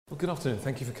Well, good afternoon.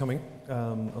 Thank you for coming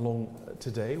along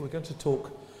today. We're going to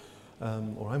talk,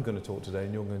 or I'm going to talk today,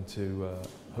 and you're going to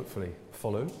hopefully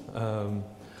follow, a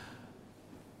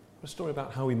story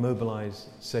about how we mobilise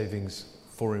savings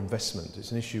for investment.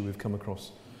 It's an issue we've come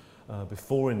across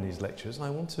before in these lectures, and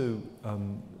I want to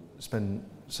spend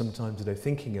some time today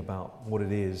thinking about what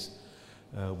it is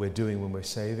we're doing when we're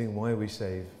saving, why we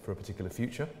save for a particular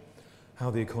future, how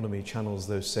the economy channels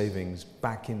those savings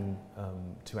back in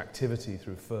to activity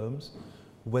through firms,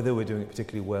 whether we're doing it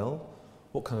particularly well,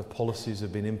 what kind of policies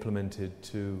have been implemented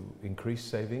to increase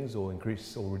savings or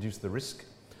reduce the risk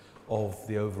of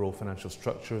the overall financial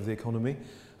structure of the economy.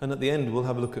 And at the end, we'll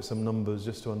have a look at some numbers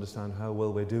just to understand how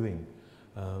well we're doing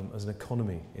as an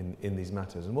economy in these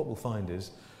matters. And what we'll find is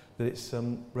that it's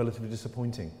relatively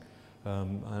disappointing.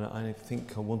 And I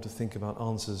want to think about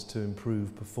answers to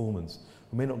improve performance.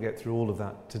 We may not get through all of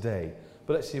that today,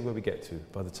 but let's see where we get to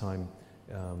by the time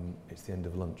it's the end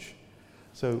of lunch.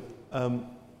 So,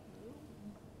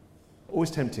 always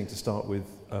tempting to start with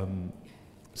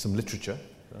some literature.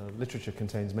 Literature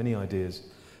contains many ideas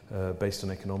based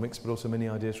on economics, but also many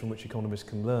ideas from which economists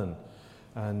can learn.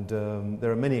 And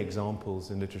there are many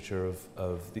examples in literature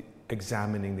of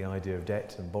examining the idea of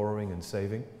debt and borrowing and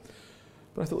saving.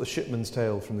 But I thought the Shipman's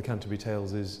Tale from the Canterbury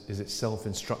Tales is itself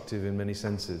instructive in many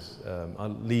senses.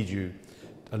 I'll leave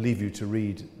you to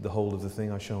read the whole of the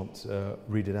thing. I shan't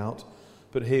read it out.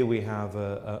 But here we have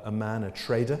a man, a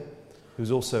trader, who's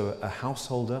also a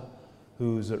householder,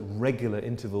 who's at regular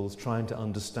intervals trying to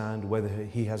understand whether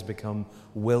he has become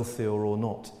wealthier or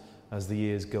not as the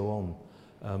years go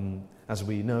on. As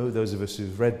we know, those of us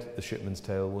who've read the Shipman's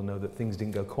Tale will know that things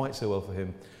didn't go quite so well for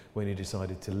him when he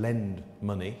decided to lend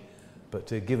money. But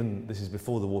given this is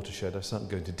before the watershed, I shan't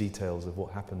go into details of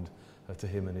what happened to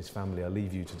him and his family. I'll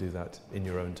leave you to do that in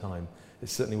your own time.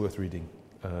 It's certainly worth reading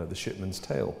the Shipman's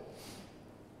Tale.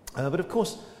 But of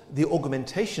course, the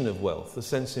augmentation of wealth, the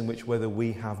sense in which whether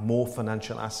we have more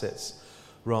financial assets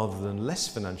rather than less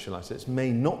financial assets,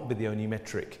 may not be the only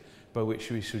metric by which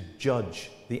we should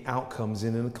judge the outcomes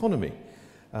in an economy.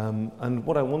 And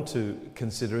what I want to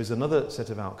consider is another set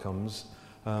of outcomes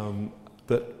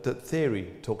that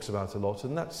theory talks about a lot,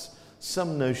 and that's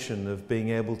some notion of being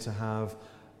able to have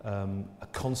a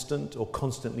constant or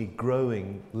constantly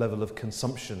growing level of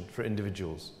consumption for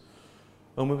individuals.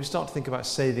 And when we start to think about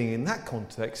saving in that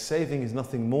context, saving is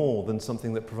nothing more than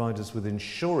something that provides us with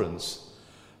insurance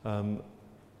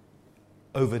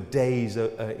over days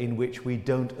in which we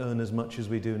don't earn as much as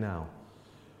we do now.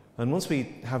 And once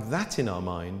we have that in our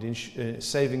mind,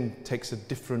 saving takes a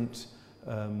different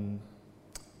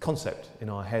concept in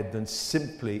our head than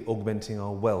simply augmenting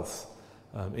our wealth.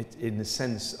 In a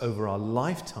sense, over our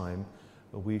lifetime,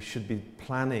 we should be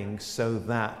planning so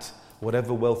that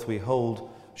whatever wealth we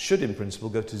hold should, in principle,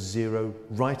 go to zero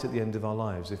right at the end of our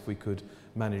lives if we could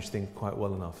manage things quite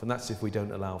well enough. And that's if we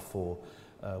don't allow for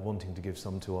wanting to give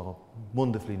some to our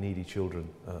wonderfully needy children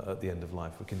at the end of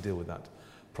life. We can deal with that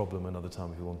problem another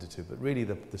time if we wanted to. But really,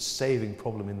 the saving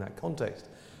problem in that context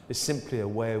is simply a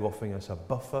way of offering us a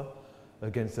buffer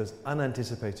against those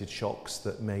unanticipated shocks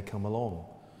that may come along.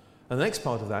 And the next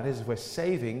part of that is if we're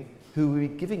saving, who are we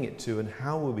giving it to and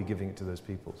how are we giving it to those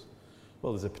people?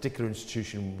 Well, there's a particular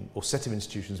institution or set of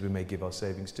institutions we may give our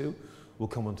savings to. We'll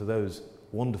come on to those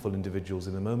wonderful individuals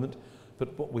in a moment.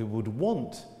 But what we would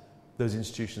want those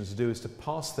institutions to do is to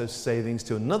pass those savings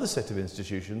to another set of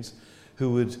institutions who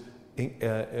would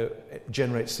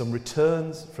generate some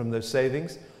returns from those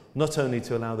savings, not only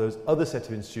to allow those other set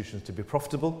of institutions to be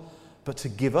profitable, but to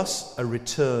give us a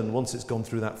return once it's gone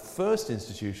through that first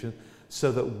institution,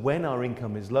 so that when our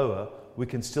income is lower, we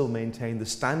can still maintain the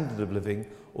standard of living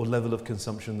or level of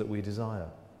consumption that we desire.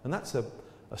 And that's a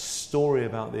story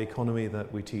about the economy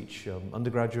that we teach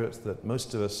undergraduates, that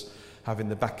most of us have in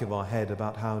the back of our head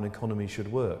about how an economy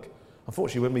should work.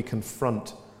 Unfortunately, when we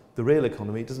confront the real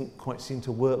economy, it doesn't quite seem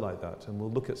to work like that. And we'll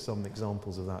look at some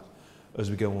examples of that as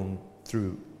we go on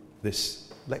through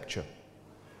this lecture.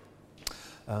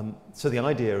 So the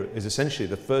idea is essentially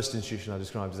the first institution I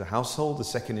described as a household, the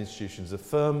second institution is a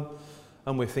firm,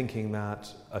 and we're thinking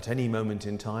that at any moment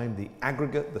in time, the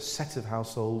aggregate, the set of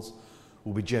households,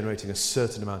 will be generating a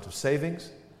certain amount of savings.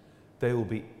 They will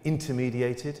be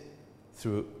intermediated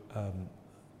through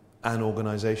an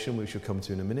organisation, which we'll come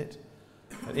to in a minute,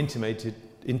 and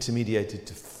intermediated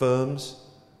to firms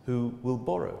who will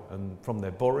borrow. And from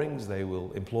their borrowings, they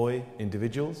will employ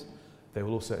individuals. They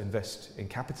will also invest in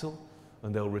capital,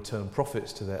 and they'll return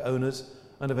profits to their owners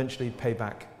and eventually pay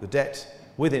back the debt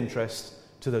with interest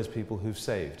to those people who've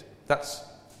saved. That's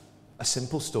a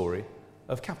simple story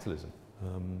of capitalism.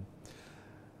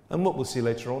 And what we'll see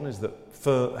later on is that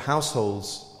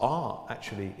households are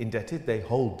actually indebted. They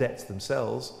hold debts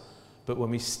themselves. But when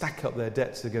we stack up their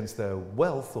debts against their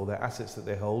wealth or their assets that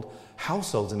they hold,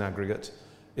 households in aggregate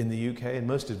in the UK and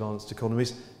most advanced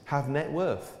economies have net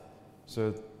worth.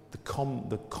 So the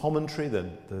commentary,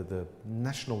 the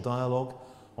national dialogue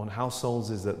on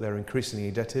households is that they're increasingly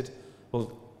indebted.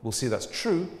 Well, we'll see that's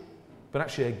true, but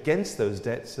actually against those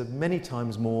debts are many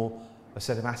times more a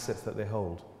set of assets that they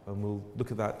hold. And we'll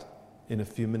look at that in a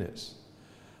few minutes.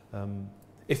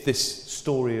 If this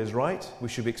story is right, we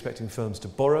should be expecting firms to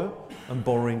borrow and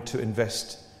borrowing to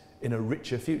invest in a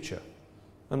richer future.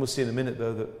 And we'll see in a minute,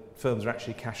 though, that firms are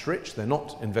actually cash rich. They're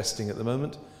not investing at the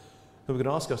moment. And we're going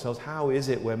to ask ourselves, how is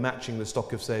it we're matching the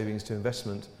stock of savings to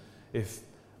investment if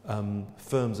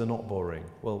firms are not borrowing?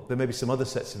 Well, there may be some other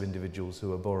sets of individuals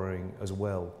who are borrowing as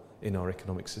well in our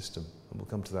economic system, and we'll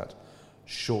come to that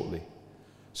shortly.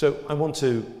 So I want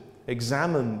to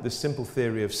examine the simple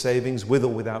theory of savings with or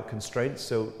without constraints,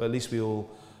 so at least we all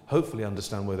hopefully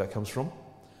understand where that comes from.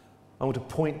 I want to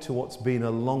point to what's been a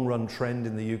long-run trend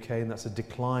in the UK, and that's a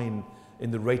decline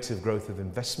in the rate of growth of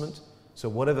investment. So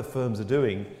whatever firms are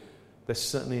doing, they're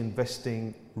certainly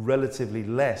investing relatively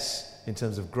less in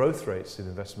terms of growth rates in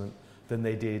investment than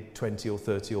they did 20 or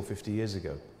 30 or 50 years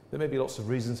ago. There may be lots of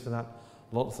reasons for that.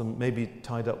 A lot of them may be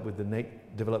tied up with the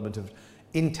development of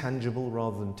intangible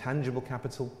rather than tangible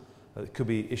capital. It could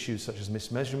be issues such as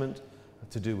mismeasurement,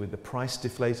 to do with the price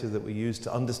deflator that we use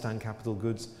to understand capital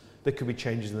goods. There could be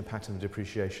changes in the pattern of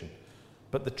depreciation.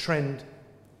 But the trend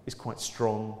is quite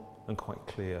strong and quite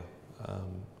clear.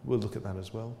 We'll look at that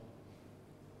as well.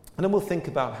 And then we'll think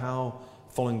about how,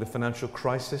 following the financial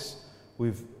crisis,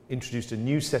 we've introduced a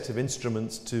new set of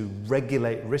instruments to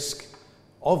regulate risk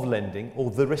of lending, or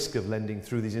the risk of lending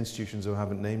through these institutions who I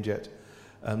haven't named yet.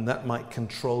 That might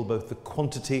control both the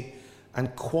quantity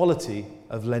and quality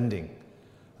of lending.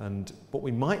 And what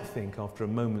we might think after a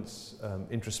moment's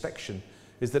introspection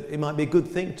is that it might be a good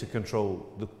thing to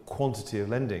control the quantity of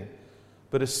lending,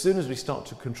 but as soon as we start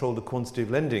to control the quantity of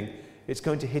lending, it's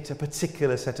going to hit a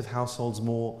particular set of households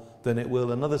more than it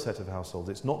will another set of households.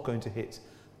 It's not going to hit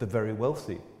the very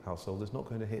wealthy household. It's not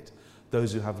going to hit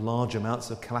those who have large amounts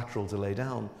of collateral to lay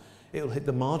down. It will hit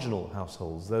the marginal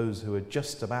households, those who are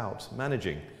just about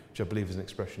managing, which I believe is an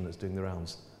expression that's doing the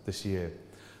rounds this year.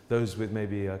 Those with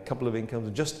maybe a couple of incomes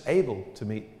and just able to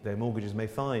meet their mortgages may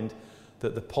find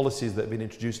that the policies that have been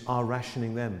introduced are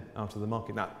rationing them out of the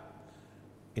market. Now,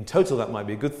 in total, that might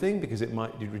be a good thing because it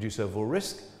might reduce overall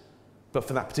risk, but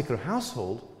for that particular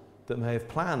household that may have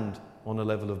planned on a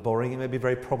level of borrowing, it may be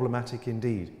very problematic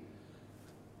indeed.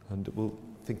 And we'll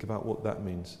think about what that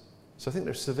means. So I think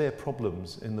there are severe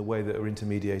problems in the way that we're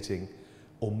intermediating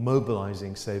or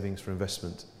mobilising savings for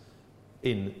investment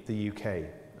in the UK.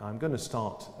 I'm going to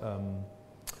start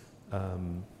a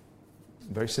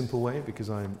very simple way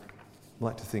because I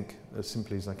like to think as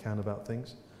simply as I can about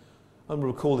things. I'm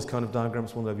going to recall this kind of diagram.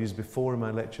 It's one that I've used before in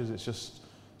my lectures. It's just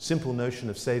simple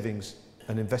notion of savings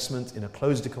and investment in a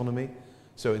closed economy.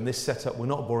 So in this setup, we're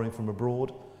not borrowing from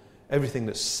abroad. Everything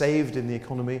that's saved in the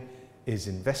economy is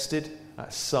invested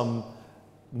at some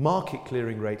market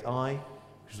clearing rate I,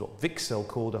 which is what Wicksell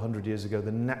called 100 years ago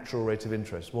the natural rate of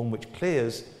interest, one which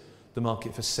clears the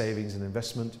market for savings and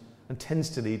investment and tends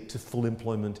to lead to full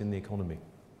employment in the economy.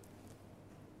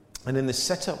 And in this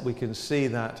setup, we can see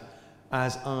that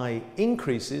as I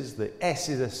increases, the S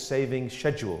is a savings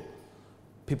schedule,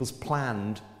 people's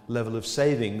planned level of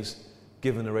savings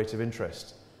given a rate of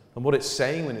interest. And what it's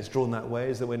saying when it's drawn that way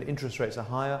is that when interest rates are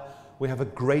higher, we have a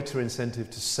greater incentive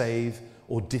to save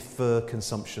or defer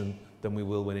consumption than we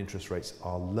will when interest rates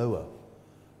are lower.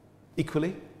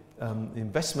 Equally, the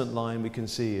investment line we can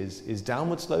see is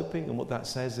downward sloping, and what that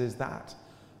says is that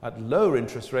at lower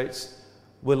interest rates,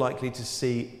 we're likely to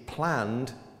see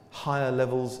planned higher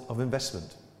levels of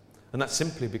investment. And that's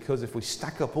simply because if we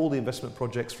stack up all the investment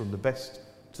projects from the best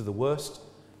to the worst,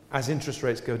 as interest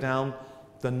rates go down,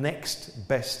 the next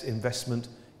best investment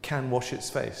can wash its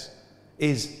face,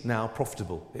 is now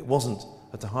profitable. It wasn't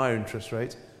at a higher interest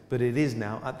rate, but it is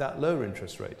now at that lower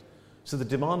interest rate. So the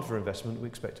demand for investment we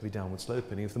expect to be downward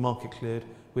sloping. If the market cleared,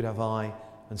 we'd have I,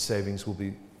 and savings will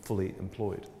be fully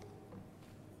employed.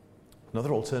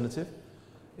 Another alternative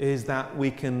is that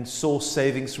we can source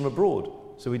savings from abroad.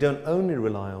 So we don't only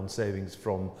rely on savings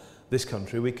from this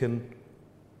country, we can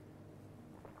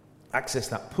access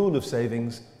that pool of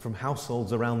savings from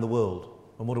households around the world.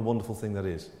 And what a wonderful thing that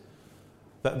is.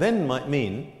 That then might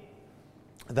mean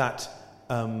that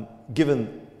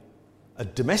given a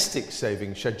domestic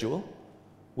saving schedule,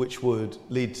 which would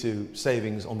lead to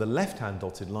savings on the left-hand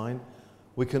dotted line,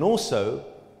 we can also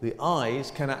the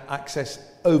I's can access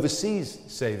overseas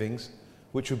savings,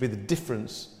 which would be the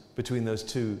difference between those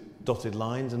two dotted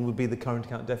lines and would be the current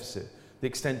account deficit, the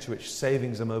extent to which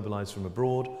savings are mobilised from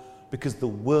abroad, because the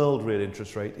world real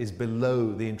interest rate is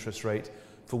below the interest rate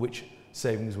for which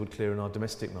savings would clear in our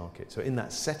domestic market. So in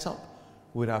that setup,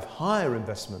 we'd have higher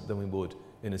investment than we would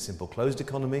in a simple closed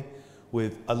economy,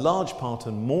 with a large part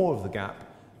and more of the gap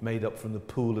made up from the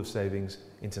pool of savings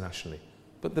internationally.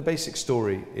 But the basic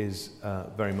story is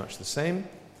very much the same.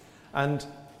 And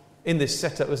in this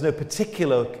setup, there's no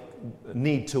particular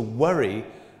need to worry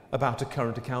about a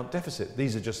current account deficit.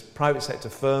 These are just private sector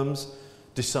firms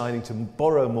deciding to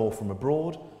borrow more from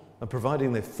abroad, and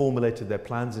providing they've formulated their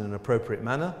plans in an appropriate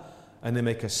manner and they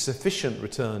make a sufficient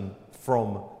return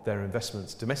from their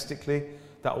investments domestically,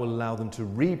 that will allow them to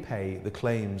repay the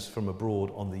claims from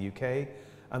abroad on the UK,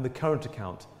 and the current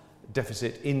account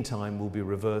deficit in time will be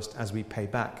reversed as we pay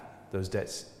back those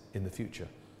debts in the future.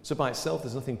 So by itself,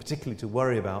 there's nothing particularly to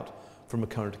worry about from a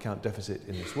current account deficit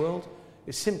in this world.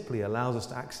 It simply allows us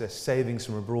to access savings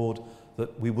from abroad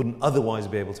that we wouldn't otherwise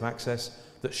be able to access,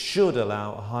 that should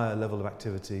allow a higher level of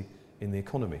activity in the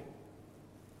economy.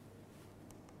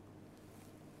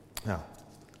 Now,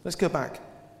 let's go back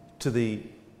to the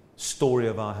story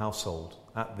of our household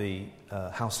at the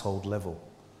household level.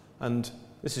 And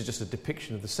this is just a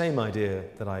depiction of the same idea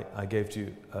that I gave to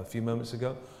you a few moments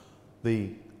ago. The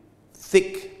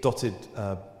thick dotted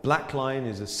black line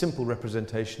is a simple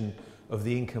representation of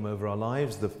the income over our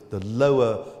lives. The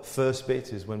lower first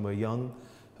bit is when we're young,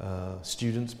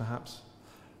 students perhaps.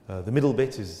 The middle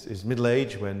bit is middle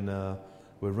age, when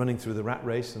we're running through the rat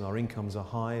race and our incomes are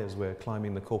high as we're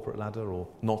climbing the corporate ladder, or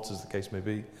not as the case may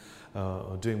be,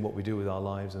 or doing what we do with our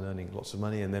lives and earning lots of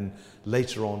money. And then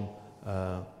later on,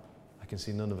 I can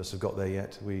see none of us have got there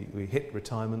yet, we hit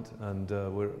retirement and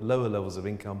we're at lower levels of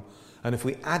income. And if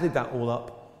we added that all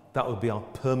up, that would be our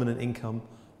permanent income,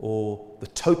 or the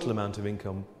total amount of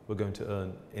income we're going to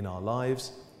earn in our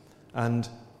lives. And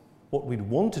what we'd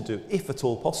want to do, if at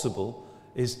all possible,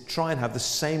 is try and have the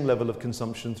same level of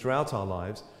consumption throughout our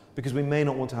lives, because we may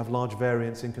not want to have large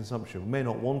variance in consumption. We may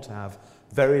not want to have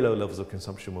very low levels of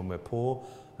consumption when we're poor,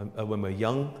 when we're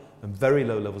young, and very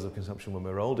low levels of consumption when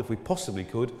we're old. If we possibly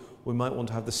could, we might want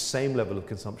to have the same level of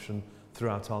consumption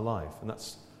throughout our life. And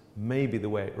that's maybe the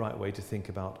right way to think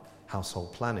about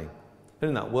household planning. And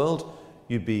in that world,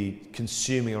 you'd be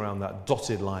consuming around that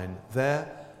dotted line there,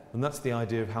 and that's the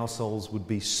idea of households would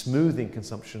be smoothing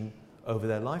consumption over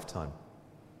their lifetime.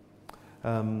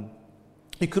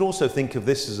 You could also think of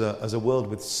this as a world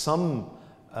with some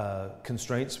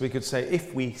constraints. We could say,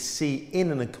 if we see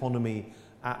in an economy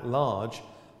at large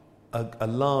a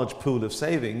large pool of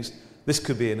savings, this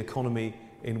could be an economy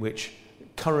in which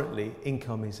currently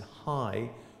income is high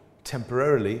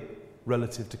temporarily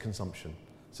relative to consumption.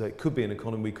 So it could be an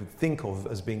economy we could think of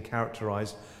as being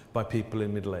characterised by people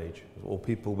in middle age, or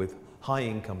people with high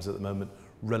incomes at the moment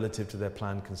relative to their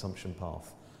planned consumption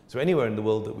path. So anywhere in the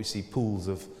world that we see pools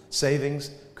of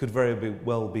savings could very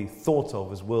well be thought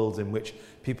of as worlds in which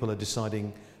people are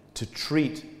deciding to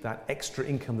treat that extra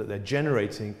income that they're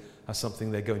generating as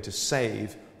something they're going to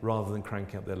save rather than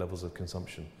cranking up their levels of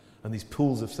consumption. And these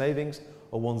pools of savings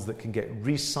are ones that can get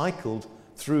recycled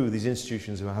through these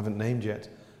institutions who I haven't named yet,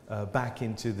 back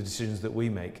into the decisions that we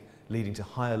make, leading to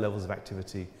higher levels of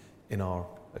activity in our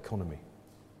economy.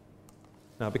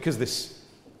 Now, because this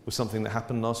was something that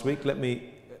happened last week, let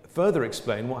me further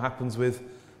explain what happens with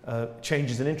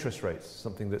changes in interest rates,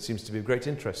 something that seems to be of great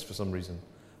interest for some reason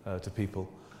to people.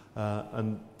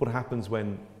 And what happens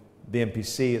when the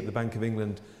MPC at the Bank of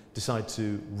England decide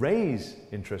to raise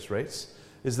interest rates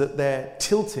is that they're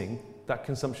tilting that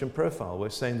consumption profile. We're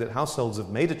saying that households have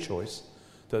made a choice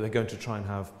that they're going to try and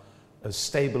have as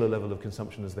stable a level of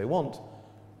consumption as they want,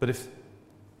 but if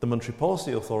the monetary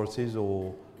policy authorities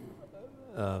or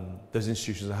those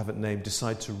institutions I haven't named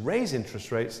decide to raise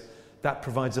interest rates, that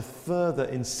provides a further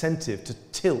incentive to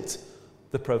tilt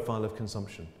the profile of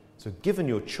consumption. So given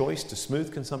your choice to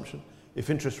smooth consumption, if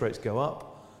interest rates go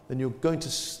up, then you're going to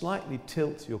slightly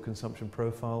tilt your consumption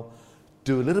profile,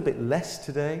 do a little bit less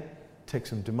today, take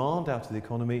some demand out of the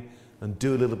economy, and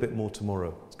do a little bit more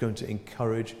tomorrow. It's going to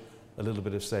encourage a little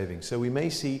bit of savings. So we may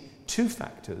see two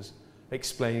factors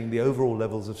explaining the overall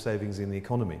levels of savings in the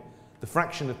economy. The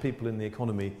fraction of people in the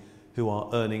economy who are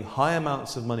earning high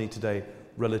amounts of money today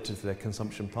relative to their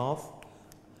consumption path.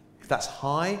 If that's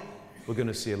high, we're going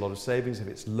to see a lot of savings. If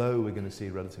it's low, we're going to see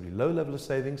a relatively low level of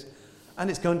savings. And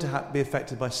it's going to be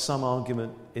affected by some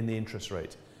argument in the interest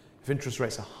rate. If interest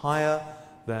rates are higher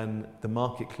than the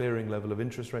market clearing level of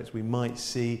interest rates, we might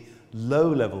see low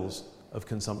levels of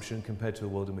consumption compared to a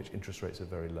world in which interest rates are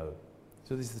very low. So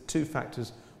So these are the two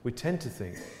factors we tend to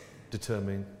think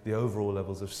determine the overall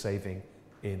levels of saving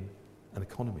in an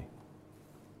economy.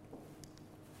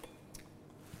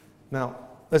 Now,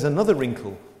 there's another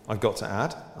wrinkle I've got to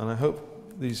add, and I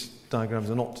hope these diagrams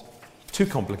are not too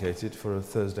complicated for a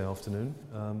Thursday afternoon,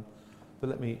 but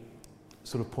let me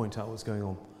sort of point out what's going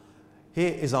on.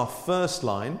 Here is our first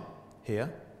line here,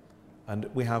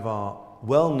 and we have our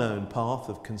well-known path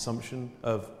of consumption,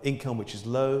 of income which is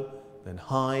low, then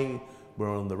high,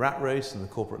 we're on the rat race and the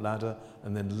corporate ladder,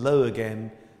 and then low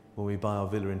again when we buy our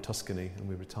villa in Tuscany and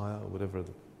we retire, or whatever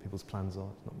other people's plans are.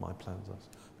 It's not my plans, I'll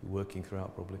be working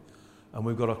throughout probably. And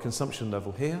we've got our consumption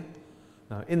level here.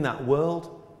 Now, in that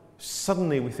world,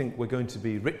 suddenly we think we're going to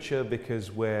be richer because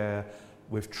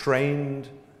we've trained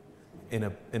in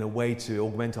a way to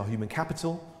augment our human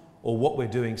capital, or what we're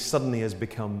doing suddenly has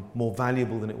become more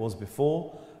valuable than it was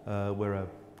before. We're a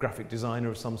graphic designer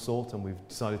of some sort, and we've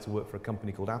decided to work for a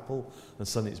company called Apple, and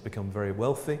suddenly it's become very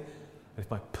wealthy. And if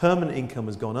my permanent income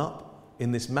has gone up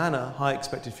in this manner, high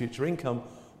expected future income,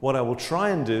 what I will try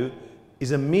and do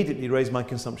is immediately raise my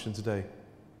consumption today.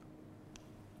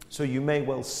 So you may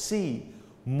well see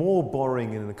more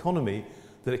borrowing in an economy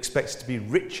that expects to be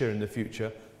richer in the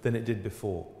future than it did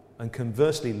before, and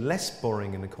conversely less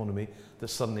borrowing in an economy that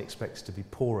suddenly expects to be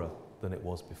poorer than it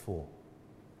was before.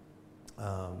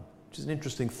 Which is an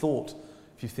interesting thought.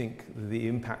 If you think the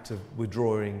impact of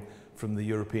withdrawing from the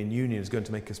European Union is going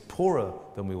to make us poorer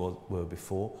than we were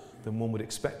before, then one would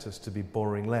expect us to be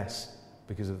borrowing less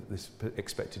because of this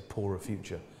expected poorer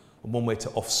future. And one way to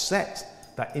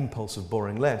offset that impulse of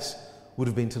borrowing less would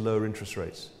have been to lower interest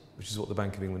rates, which is what the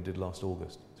Bank of England did last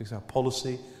August. So it's how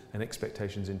policy and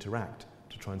expectations interact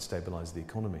to try and stabilise the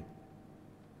economy.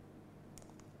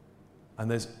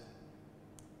 And there's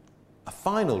a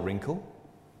final wrinkle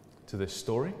to this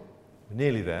story. We're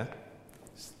nearly there.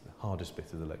 It's the hardest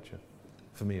bit of the lecture,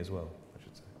 for me as well, I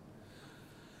should say.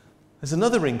 There's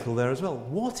another wrinkle there as well.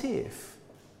 What if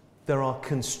there are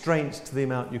constraints to the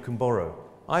amount you can borrow?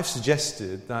 I've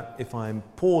suggested that if I'm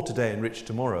poor today and rich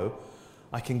tomorrow,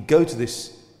 I can go to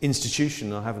this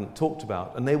institution I haven't talked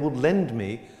about, and they will lend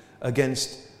me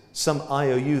against some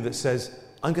IOU that says,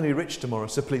 I'm going to be rich tomorrow,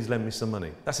 so please lend me some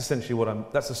money. That's essentially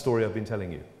that's the story I've been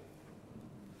telling you.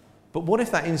 But what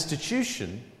if that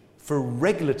institution, for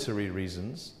regulatory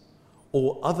reasons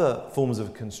or other forms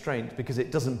of constraint, because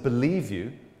it doesn't believe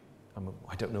you,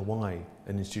 I don't know why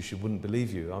an institution wouldn't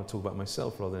believe you, I'll talk about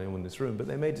myself rather than anyone in this room, but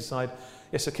they may decide,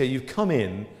 yes, okay, you've come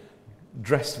in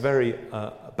dressed very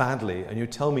badly, and you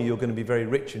tell me you're going to be very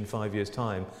rich in 5 years'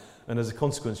 time, and as a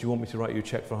consequence you want me to write you a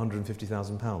cheque for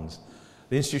 £150,000.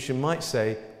 The institution might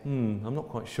say, I'm not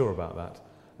quite sure about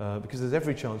that, because there's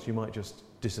every chance you might just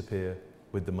disappear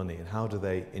with the money, and how do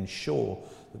they ensure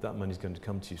that that money is going to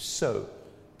come to you? So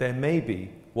there may be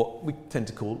what we tend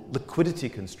to call liquidity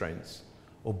constraints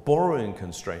or borrowing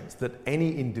constraints that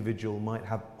any individual might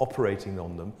have operating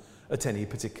on them at any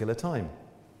particular time.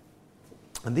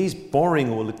 And these borrowing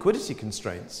or liquidity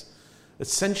constraints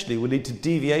essentially will lead to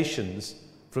deviations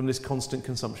from this constant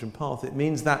consumption path. It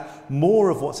means that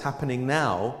more of what's happening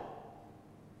now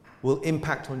will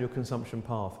impact on your consumption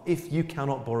path if you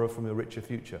cannot borrow from your richer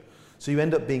future. So you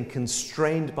end up being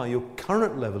constrained by your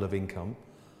current level of income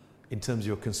in terms of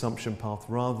your consumption path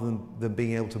rather than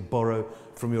being able to borrow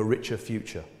from your richer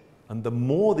future. And the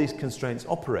more these constraints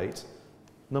operate,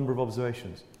 number of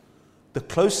observations, the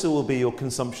closer will be your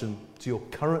consumption to your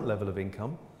current level of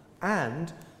income,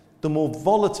 and the more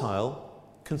volatile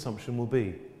consumption will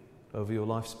be over your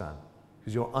lifespan,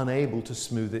 because you're unable to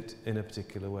smooth it in a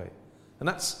particular way. And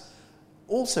that's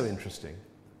also interesting,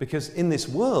 because in this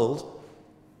world,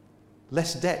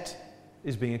 less debt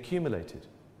is being accumulated.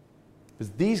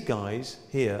 Because these guys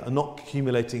here are not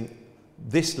accumulating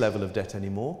this level of debt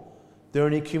anymore, they're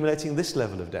only accumulating this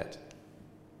level of debt.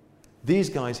 These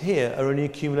guys here are only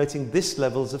accumulating this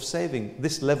level of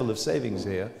savings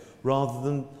here, rather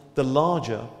than the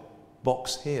larger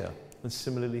box here, and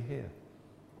similarly here.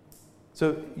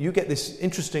 So you get this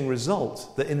interesting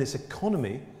result that in this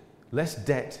economy, less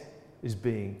debt is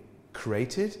being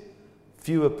created,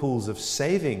 fewer pools of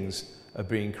savings are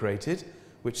being created,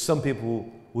 which some people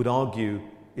would argue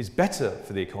is better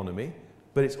for the economy,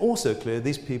 but it's also clear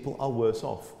these people are worse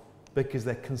off because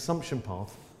their consumption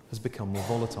path has become more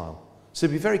volatile. So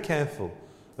be very careful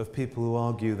of people who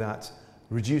argue that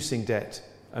reducing debt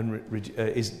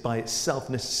is by itself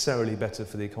necessarily better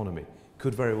for the economy.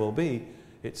 Could very well be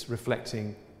it's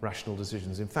reflecting rational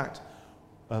decisions. In fact,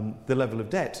 the level of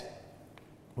debt,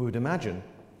 we would imagine,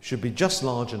 should be just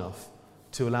large enough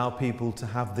to allow people to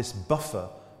have this buffer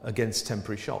against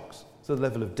temporary shocks. So the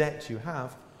level of debt you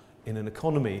have in an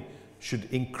economy should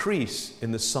increase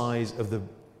in the size of the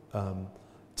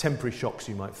temporary shocks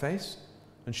you might face,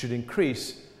 and should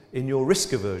increase in your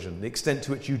risk aversion, the extent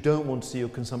to which you don't want to see your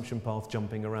consumption path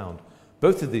jumping around.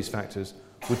 Both of these factors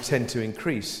would tend to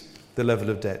increase the level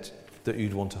of debt that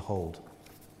you'd want to hold.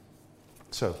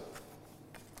 So,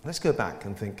 let's go back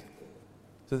and think.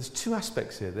 So there's two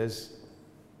aspects here. There's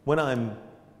when I'm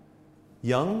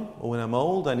young or when I'm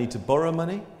old, I need to borrow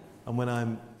money, and when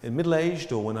I'm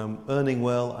middle-aged or when I'm earning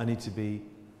well, I need to be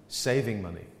saving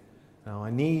money. Now,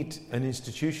 I need an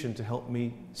institution to help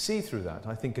me see through that.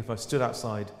 I think if I stood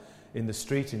outside in the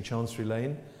street in Chancery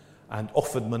Lane and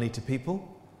offered money to people,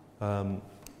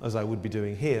 as I would be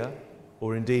doing here,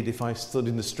 or indeed if I stood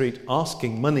in the street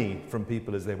asking money from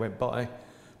people as they went by,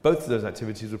 both of those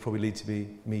activities would probably lead to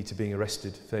me to being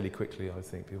arrested fairly quickly, I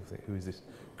think. People think, who is this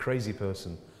crazy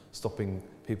person stopping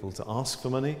people to ask for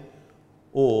money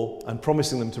and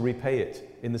promising them to repay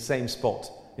it in the same spot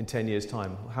in 10 years'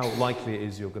 time? How likely it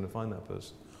is you're going to find that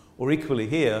person? Or equally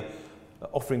here,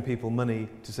 offering people money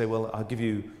to say, well, I'll give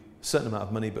you a certain amount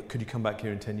of money, but could you come back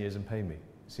here in 10 years and pay me?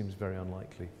 It seems very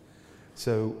unlikely.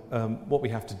 So what we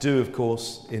have to do, of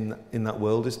course, in that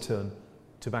world is turn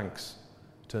to banks.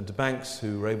 Turn to banks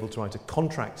who are able to write a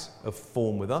contract of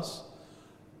form with us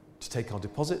to take our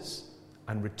deposits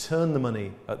and return the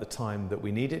money at the time that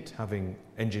we need it, having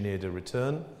engineered a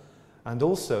return. And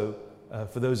also,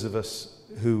 for those of us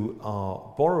who are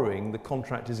borrowing, the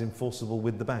contract is enforceable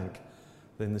with the bank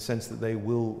in the sense that they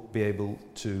will be able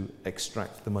to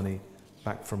extract the money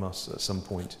back from us at some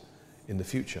point in the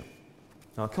future.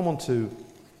 Now, I'll come on to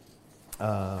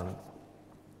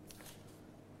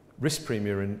risk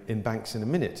premia in banks in a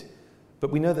minute, but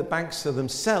we know that banks are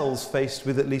themselves faced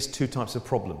with at least two types of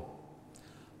problem.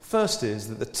 First is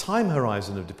that the time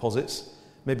horizon of deposits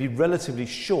may be relatively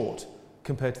short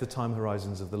compared to the time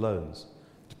horizons of the loans.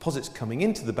 Deposits coming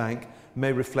into the bank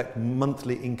may reflect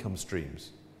monthly income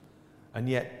streams, and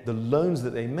yet the loans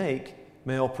that they make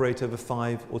may operate over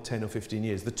 5 or 10 or 15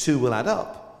 years. The two will add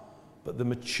up, but the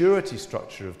maturity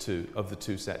structure of the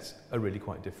two sets are really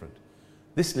quite different.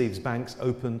 This leaves banks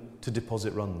open to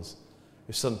deposit runs.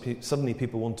 If suddenly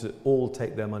people want to all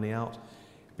take their money out,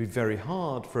 it'd be very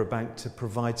hard for a bank to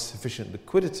provide sufficient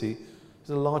liquidity, because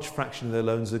a large fraction of their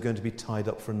loans are going to be tied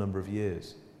up for a number of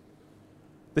years.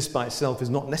 This by itself is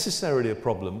not necessarily a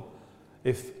problem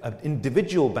if an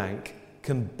individual bank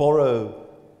can borrow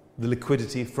the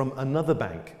liquidity from another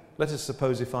bank. Let us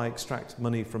suppose if I extract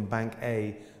money from Bank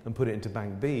A and put it into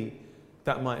Bank B,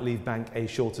 that might leave Bank A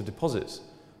short of deposits.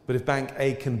 But if Bank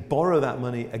A can borrow that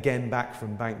money again back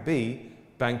from Bank B,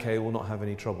 Bank A will not have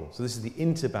any trouble. So this is the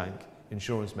interbank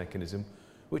insurance mechanism,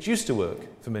 which used to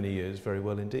work for many years very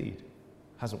well indeed.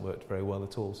 Hasn't worked very well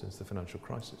at all since the financial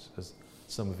crisis, as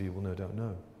some of you will no doubt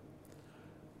know.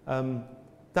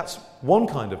 That's one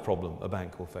kind of problem a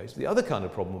bank will face. The other kind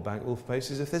of problem a bank will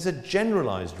face is if there's a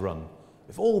generalised run.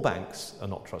 If all banks are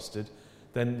not trusted,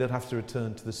 then they'll have to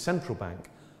return to the central bank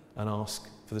and ask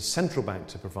for the central bank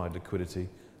to provide liquidity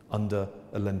under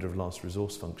a lender of last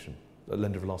resort function.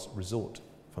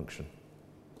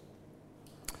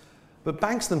 But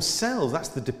banks themselves, that's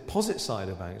the deposit side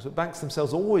of banks, but banks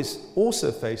themselves always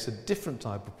also face a different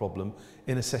type of problem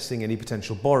in assessing any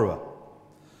potential borrower.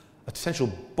 A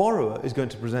potential borrower is going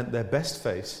to present their best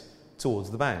face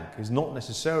towards the bank, who's not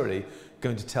necessarily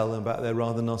going to tell them about their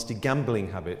rather nasty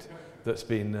gambling habit that's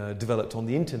been developed on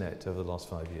the internet over the last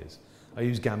 5 years. I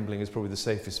use gambling as probably the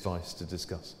safest vice to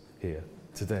discuss here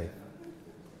today.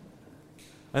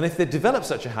 And if they develop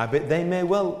such a habit, they may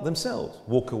well themselves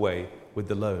walk away with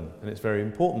the loan. And it's very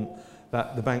important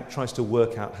that the bank tries to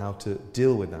work out how to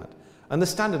deal with that. And the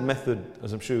standard method,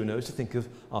 as I'm sure you know, is to think of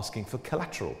asking for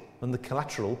collateral. And the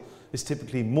collateral is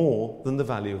typically more than the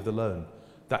value of the loan.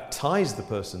 That ties the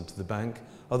person to the bank,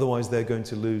 otherwise they're going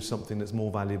to lose something that's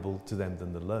more valuable to them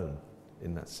than the loan,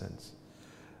 in that sense.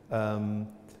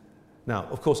 Now,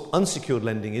 of course, unsecured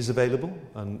lending is available,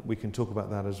 and we can talk about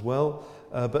that as well.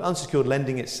 But unsecured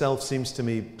lending itself seems to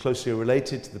me closely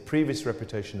related to the previous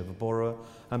reputation of a borrower,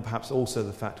 and perhaps also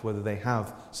the fact whether they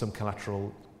have some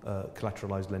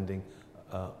collateralized lending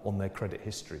on their credit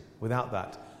history. Without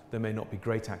that, there may not be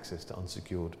great access to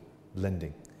unsecured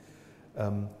lending.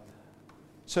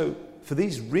 So, for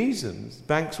these reasons,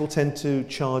 banks will tend to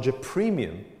charge a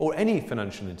premium, or any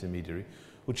financial intermediary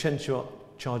will tend to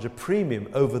charge a premium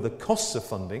over the costs of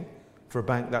funding. For a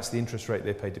bank, that's the interest rate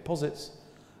they pay deposits,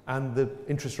 and the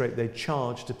interest rate they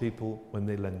charge to people when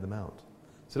they lend them out.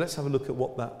 So let's have a look at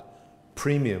what that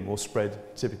premium or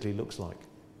spread typically looks like.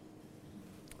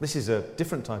 This is a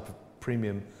different type of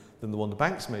premium than the one the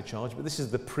banks may charge, but this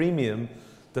is the premium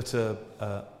that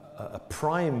a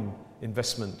prime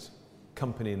investment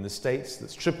company in the States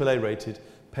that's AAA rated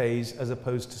pays, as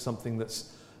opposed to something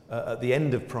that's at the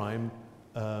end of prime,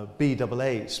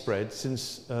 BAA spread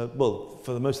since, well,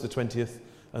 for the most of the 20th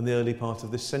and the early part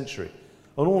of this century.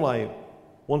 And all I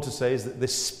want to say is that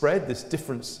this spread, this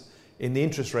difference in the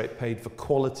interest rate paid for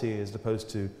quality as opposed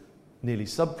to nearly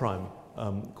subprime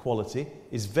quality,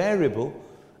 is variable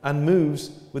and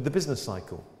moves with the business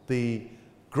cycle. The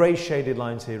grey shaded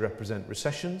lines here represent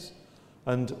recessions,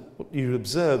 and what you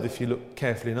observe, if you look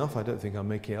carefully enough, I don't think I'm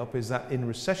making it up, is that in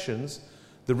recessions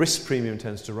the risk premium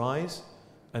tends to rise,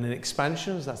 and in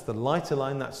expansions, that's the lighter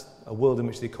line, that's a world in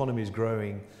which the economy is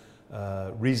growing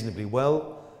reasonably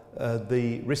well,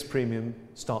 the risk premium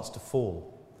starts to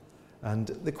fall. And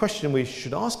the question we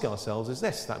should ask ourselves is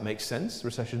this: that makes sense,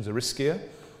 recessions are riskier,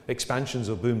 expansions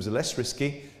or booms are less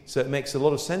risky, so it makes a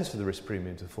lot of sense for the risk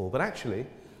premium to fall. But actually,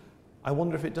 I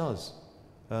wonder if it does.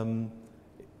 In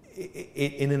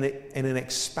an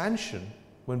expansion,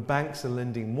 when banks are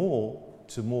lending more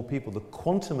to more people, the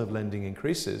quantum of lending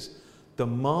increases, the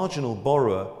marginal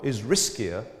borrower is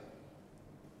riskier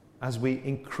as we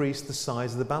increase the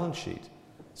size of the balance sheet.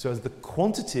 So as the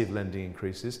quantity of lending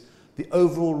increases, the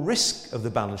overall risk of the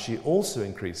balance sheet also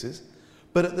increases,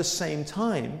 but at the same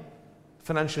time,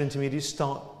 financial intermediaries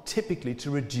start typically to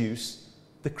reduce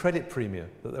the credit premium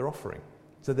that they're offering.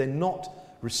 So they're not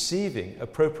receiving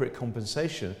appropriate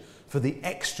compensation for the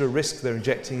extra risk they're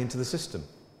injecting into the system.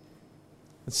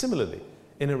 And similarly,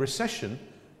 in a recession,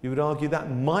 you would argue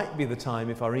that might be the time,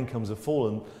 if our incomes have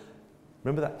fallen,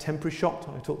 remember that temporary shock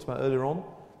I talked about earlier on?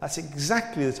 That's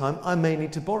exactly the time I may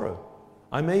need to borrow.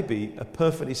 I may be a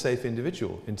perfectly safe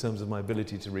individual in terms of my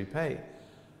ability to repay.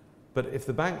 But if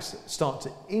the banks start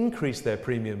to increase their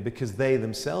premium because they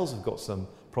themselves have got some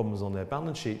problems on their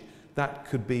balance sheet, that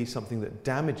could be something that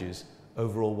damages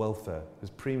overall welfare, as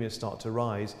premiums start to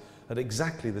rise at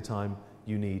exactly the time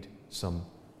you need some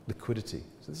liquidity.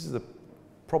 So this is the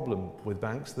problem with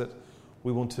banks that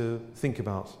we want to think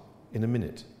about in a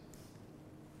minute.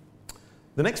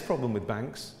 The next problem with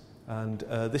banks, and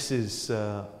this is,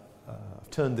 I've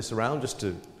turned this around just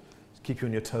to keep you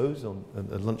on your toes on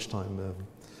a lunchtime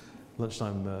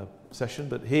session,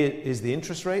 but here is the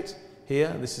interest rate.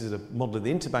 Here, this is a model of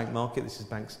the interbank market. This is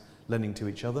banks lending to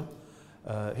each other.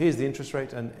 Here's the interest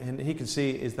rate, and he can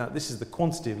see is that this is the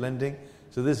quantity of lending.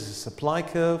 So this is a supply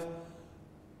curve.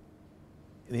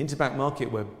 In the interbank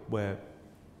market, we're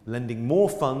lending more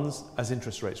funds as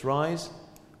interest rates rise,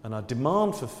 and our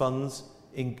demand for funds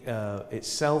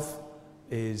itself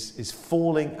is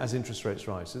falling as interest rates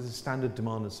rise. So this is a standard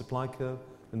demand and supply curve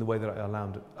in the way that I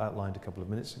outlined a couple of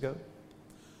minutes ago.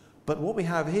 But what we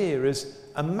have here is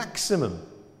a maximum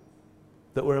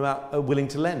that we're willing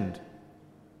to lend.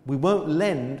 We won't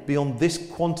lend beyond this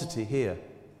quantity here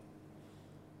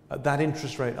at that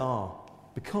interest rate R,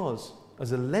 because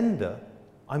as a lender,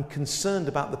 I'm concerned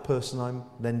about the person I'm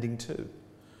lending to.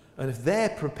 And if they're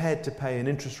prepared to pay an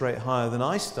interest rate higher than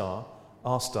R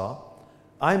star,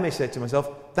 I may say to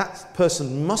myself, that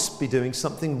person must be doing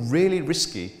something really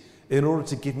risky in order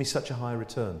to give me such a high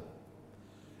return.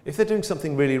 If they're doing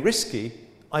something really risky,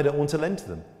 I don't want to lend to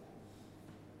them.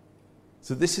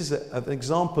 So this is an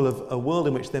example of a world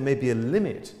in which there may be a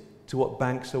limit to what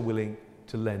banks are willing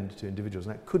to lend to individuals.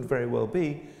 And that could very well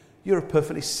be you're a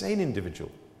perfectly sane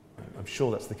individual. I'm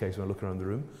sure that's the case when I look around the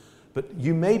room. But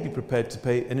you may be prepared to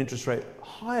pay an interest rate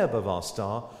high above R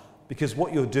star because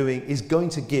what you're doing is going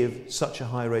to give such a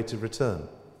high rate of return.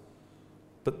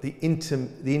 But the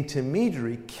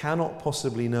intermediary cannot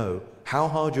possibly know how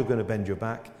hard you're going to bend your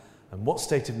back and what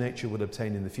state of nature will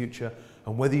obtain in the future,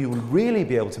 and whether you will really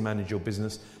be able to manage your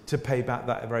business to pay back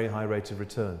that very high rate of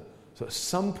return. So at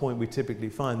some point we typically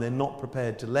find they're not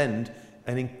prepared to lend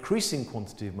an increasing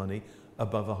quantity of money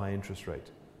above a high interest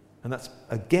rate. And that's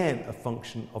again a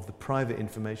function of the private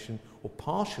information or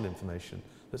partial information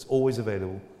that's always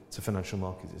available to financial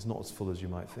markets. It's not as full as you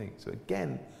might think. So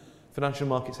again, financial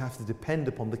markets have to depend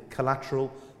upon the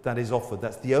collateral that is offered.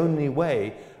 That's the only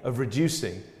way of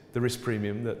reducing the risk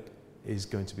premium that is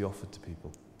going to be offered to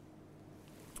people.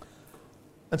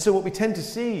 And so what we tend to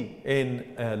see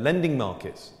in lending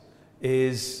markets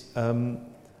is a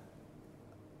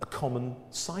common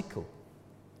cycle.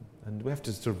 And we have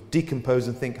to sort of decompose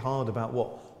and think hard about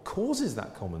what causes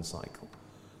that common cycle.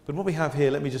 But what we have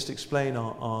here, let me just explain,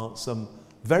 are some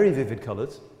very vivid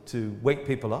colours to wake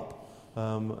people up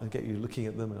and get you looking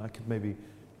at them. And I could maybe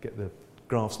get the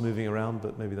graphs moving around,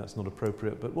 but maybe that's not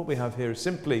appropriate. But what we have here is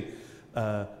simply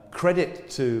credit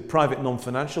to private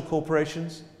non-financial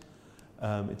corporations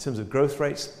in terms of growth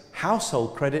rates.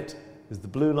 Household credit is the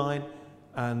blue line,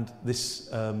 and this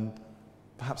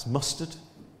perhaps mustard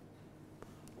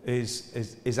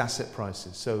is asset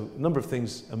prices. So a number of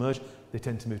things emerge. They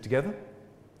tend to move together.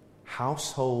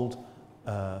 Household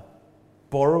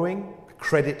borrowing,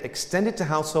 credit extended to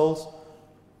households,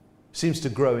 seems to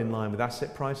grow in line with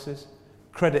asset prices.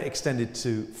 Credit extended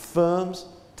to firms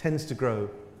tends to grow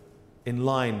in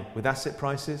line with asset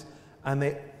prices, and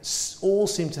they all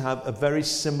seem to have a very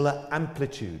similar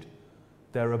amplitude.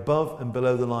 They're above and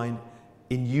below the line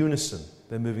in unison.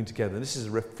 They're moving together. And this is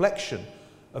a reflection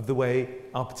of the way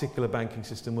our particular banking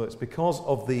system works. Because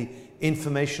of the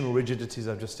informational rigidities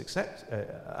I've just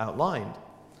outlined,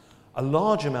 a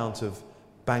large amount of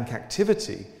bank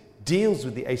activity deals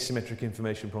with the asymmetric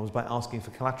information problems by asking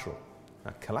for collateral.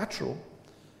 Now, collateral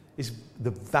is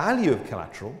the value of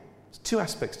collateral. There's two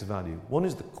aspects to value. One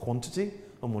is the quantity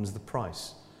and one is the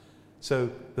price. So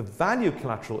the value of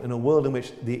collateral in a world in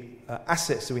which the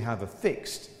assets that we have are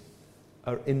fixed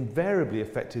are invariably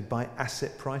affected by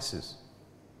asset prices.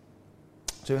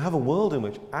 So you have a world in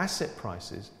which asset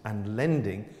prices and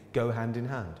lending go hand in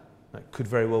hand. Now, it could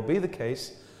very well be the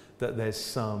case that there's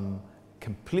some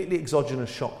completely exogenous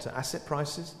shock to asset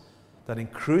prices that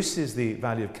increases the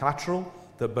value of collateral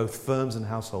that both firms and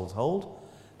households hold.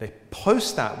 They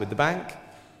post that with the bank.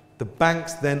 The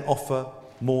banks then offer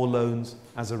more loans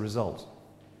as a result.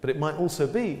 But it might also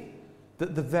be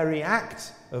that the very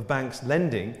act of banks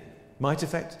lending might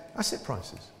affect asset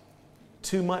prices.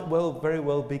 Two might very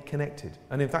well be connected.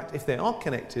 And in fact, if they are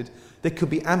connected, they could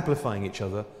be amplifying each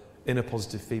other in a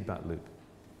positive feedback loop.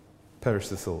 Perish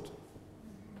the thought.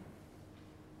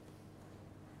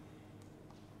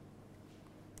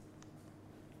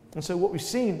 And so what we've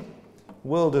seen,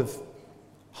 world of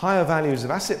higher values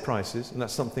of asset prices, and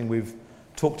that's something we've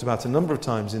talked about a number of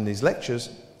times in these lectures,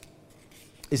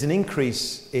 is an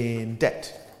increase in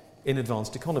debt in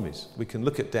advanced economies. We can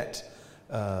look at debt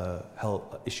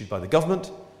issued by the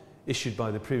government, issued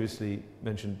by the previously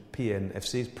mentioned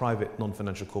PNFCs, private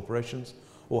non-financial corporations,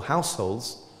 or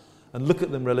households, and look at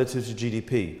them relative to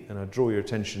GDP. And I draw your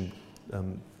attention,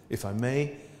 if I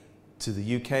may, to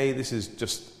the UK. This is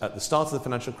just at the start of the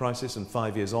financial crisis and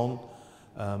 5 years on.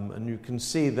 And you can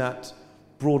see that,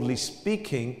 broadly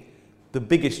speaking, the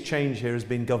biggest change here has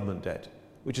been government debt,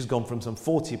 which has gone from some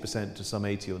 40% to some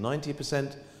 80 or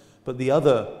 90%, but the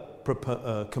other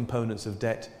components of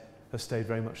debt have stayed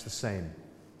very much the same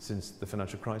since the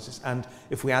financial crisis. And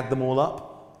if we add them all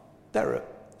up, they're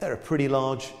a pretty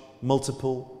large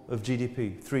multiple of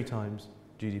GDP. 3 times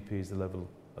GDP is the level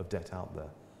of debt out there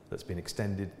that's been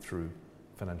extended through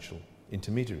financial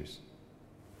intermediaries.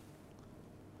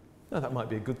 Now, that might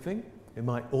be a good thing. It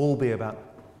might all be about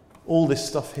all this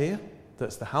stuff here,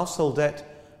 that's the household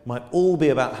debt, might all be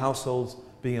about households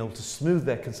being able to smooth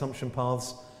their consumption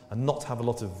paths and not have a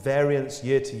lot of variance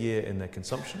year to year in their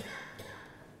consumption.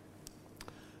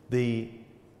 The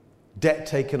debt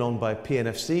taken on by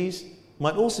PNFCs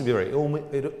might also be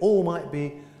it all might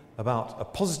be about a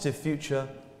positive future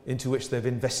into which they've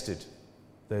invested.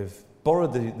 They've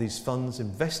borrowed these funds,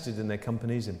 invested in their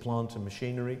companies, in plant and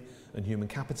machinery and human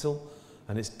capital,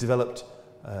 and it's developed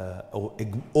or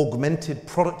augmented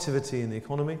productivity in the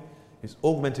economy. It's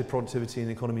augmented productivity in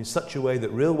the economy in such a way that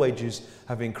real wages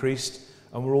have increased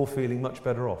and we're all feeling much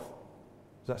better off.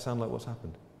 Does that sound like what's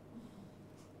happened?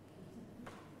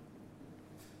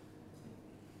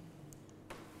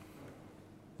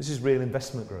 This is real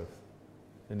investment growth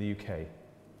in the UK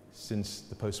since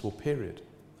the post-war period.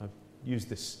 I've used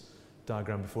this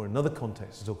diagram before in another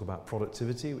context to talk about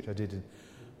productivity, which I did in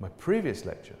my previous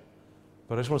lecture.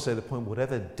 But I just want to say the point,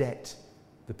 whatever debt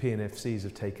the PNFCs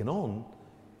have taken on,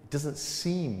 it doesn't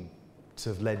seem to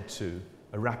have led to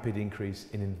a rapid increase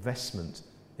in investment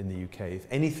in the UK. If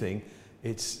anything,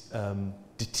 it's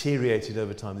deteriorated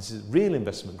over time. This is real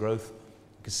investment growth.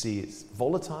 You can see it's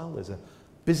volatile. There's a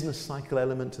business cycle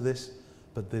element to this.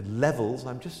 But the levels,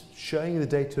 I'm just showing you the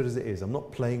data as it is. I'm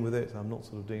not playing with it. I'm not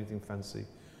sort of doing anything fancy.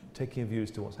 Taking a view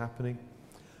as to what's happening.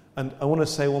 And I want to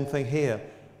say one thing here.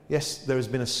 Yes, there has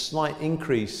been a slight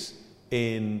increase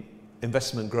in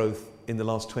investment growth in the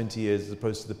last 20 years as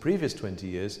opposed to the previous 20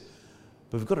 years.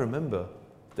 But we've got to remember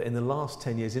that in the last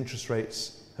 10 years, interest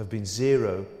rates have been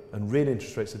zero and real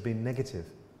interest rates have been negative.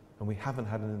 And we haven't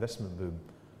had an investment boom.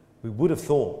 We would have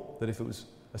thought that if it was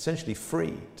essentially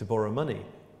free to borrow money,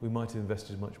 we might have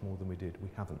invested much more than we did. We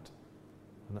haven't.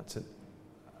 And that's a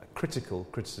critical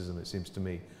criticism, it seems to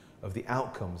me, of the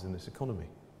outcomes in this economy,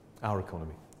 our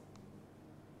economy.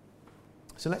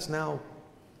 So let's now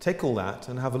take all that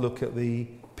and have a look at the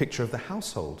picture of the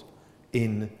household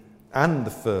and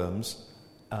the firms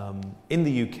in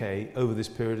the UK over this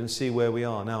period and see where we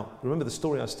are. Now, remember the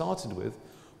story I started with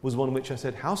was one in which I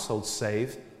said households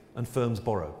save and firms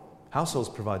borrow. Households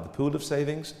provide the pool of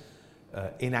savings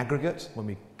in aggregate, when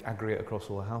we aggregate across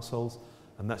all the households,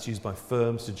 and that's used by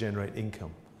firms to generate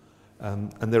income.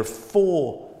 And there are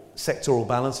 4 sectoral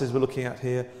balances we're looking at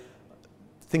here.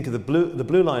 Think of the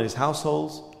blue line is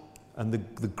households, and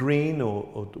the green, or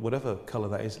whatever colour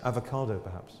that is, avocado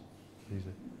perhaps. Is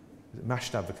it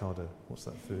mashed avocado? What's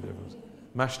that food? Everyone's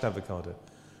mashed avocado.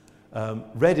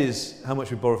 Red is how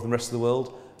much we borrow from the rest of the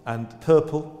world, and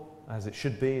purple, as it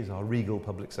should be, is our regal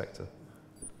public sector.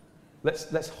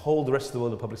 Let's hold the rest of the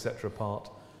world and public sector apart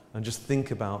and just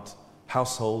think about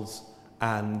households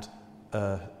and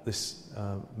this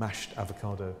mashed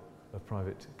avocado of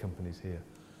private companies here.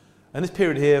 And this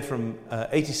period here from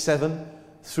 87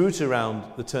 through to around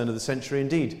the turn of the century,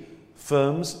 indeed,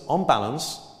 firms, on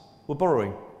balance, were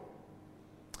borrowing.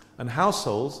 And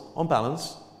households, on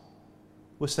balance,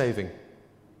 were saving.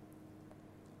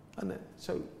 And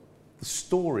so the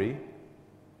story,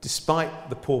 despite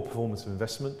the poor performance of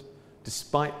investment,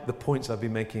 despite the points I've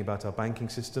been making about our banking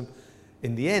system,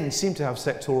 in the end seemed to have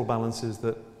sectoral balances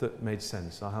that made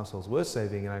sense. Our households were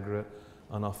saving in aggregate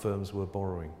and our firms were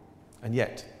borrowing. And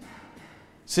yet,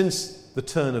 since the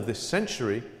turn of this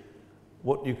century,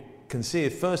 what you can see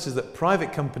at first is that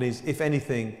private companies, if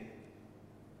anything,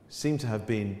 seem to have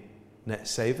been net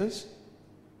savers,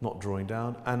 not drawing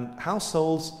down, and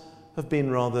households have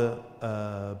been rather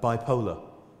bipolar,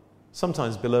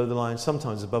 sometimes below the line,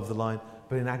 sometimes above the line,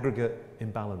 but in aggregate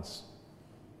in balance.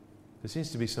 There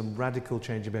seems to be some radical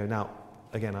change in behaviour. Now,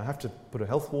 again, I have to put a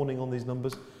health warning on these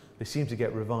numbers. They seem to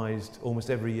get revised almost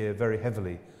every year very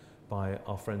heavily by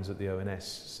our friends at the ONS.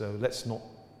 So let's not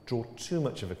draw too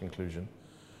much of a conclusion.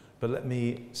 But let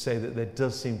me say that there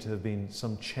does seem to have been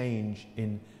some change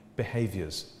in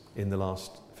behaviours in the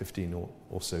last 15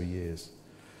 or so years.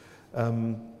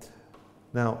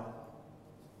 Now,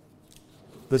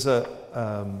 there's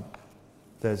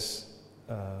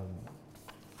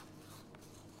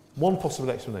one possible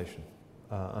explanation,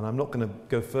 and I'm not going to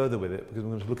go further with it because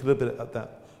I'm going to look a little bit at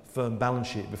that firm balance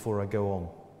sheet before I go on.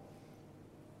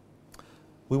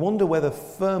 We wonder whether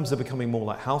firms are becoming more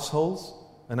like households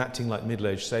and acting like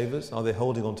middle-aged savers. Are they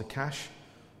holding on to cash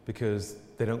because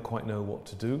they don't quite know what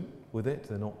to do with it?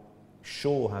 They're not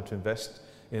sure how to invest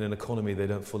in an economy they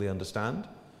don't fully understand,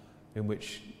 in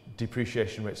which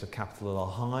depreciation rates of capital are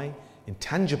high,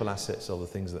 intangible assets are the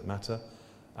things that matter,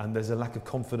 and there's a lack of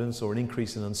confidence or an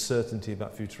increase in uncertainty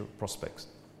about future prospects.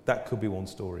 That could be one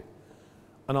story.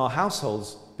 And are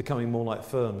households becoming more like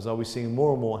firms? Are we seeing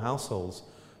more and more households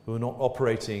who are not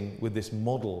operating with this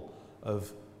model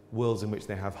of worlds in which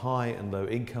they have high and low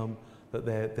income, that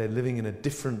they're living in a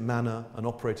different manner and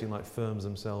operating like firms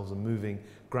themselves and moving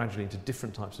gradually into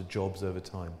different types of jobs over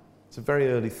time? It's a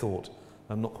very early thought.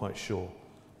 I'm not quite sure.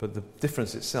 But the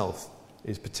difference itself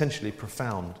is potentially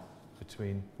profound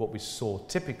between what we saw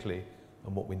typically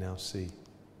and what we now see.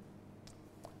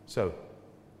 So,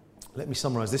 let me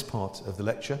summarise this part of the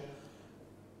lecture.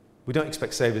 We don't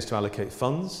expect savers to allocate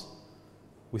funds.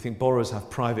 We think borrowers have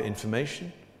private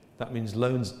information. That means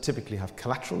loans typically have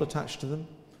collateral attached to them.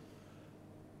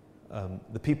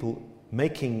 The people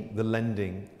making the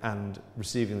lending and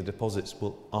receiving the deposits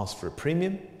will ask for a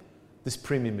premium. This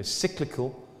premium is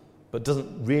cyclical, but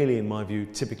doesn't really, in my view,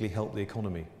 typically help the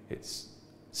economy. It's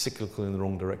cyclical in the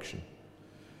wrong direction.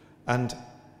 And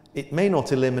it may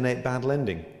not eliminate bad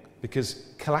lending,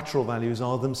 because collateral values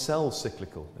are themselves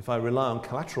cyclical. If I rely on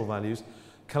collateral values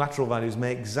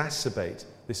may exacerbate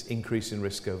this increase in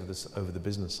risk over the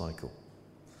business cycle.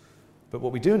 But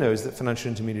what we do know is that financial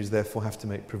intermediaries therefore have to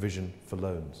make provision for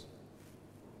loans.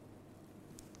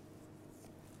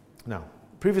 Now,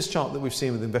 the previous chart that we've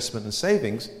seen with investment and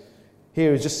savings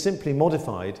here is just simply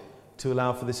modified to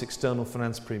allow for this external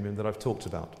finance premium that I've talked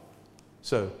about.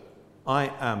 So I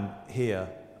am here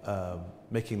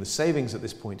making the savings at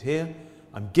this point here.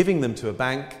 I'm giving them to a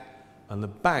bank, and the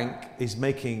bank is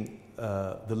making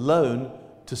the loan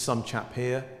to some chap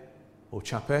here, or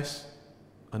chapess,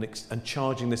 and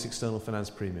charging this external finance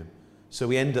premium. So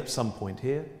we end up some point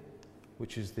here,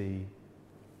 which is the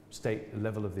state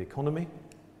level of the economy.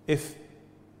 If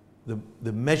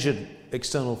the measured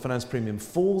external finance premium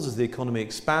falls as the economy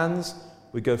expands,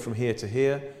 we go from here to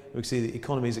here. We see the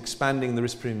economy is expanding, the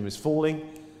risk premium is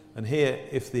falling. And here,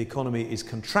 if the economy is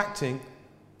contracting,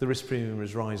 the risk premium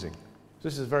is rising. So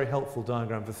this is a very helpful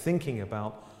diagram for thinking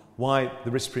about why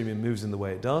the risk premium moves in the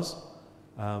way it does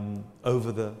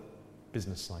over the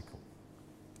business cycle.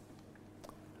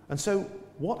 And so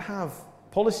what have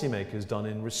policymakers done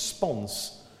in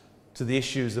response to the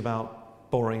issues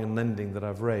about borrowing and lending that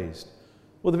I've raised?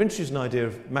 Well, they've introduced an idea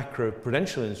of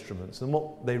macro-prudential instruments, and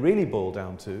what they really boil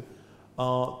down to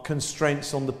are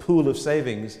constraints on the pool of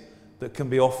savings that can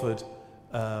be offered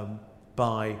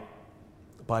by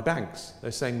banks.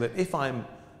 They're saying that if I'm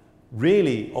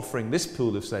really offering this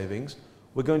pool of savings,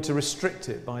 we're going to restrict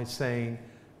it by saying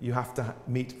you have to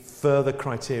meet further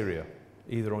criteria,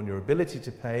 either on your ability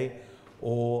to pay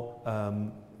or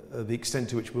the extent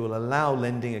to which we will allow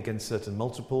lending against certain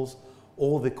multiples,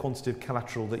 or the quantitative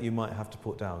collateral that you might have to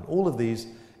put down. All of these,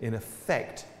 in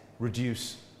effect,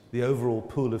 reduce the overall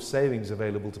pool of savings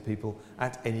available to people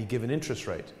at any given interest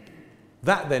rate.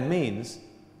 That then means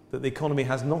that the economy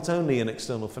has not only an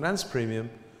external finance premium,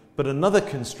 but another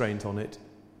constraint on it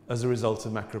as a result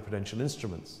of macroprudential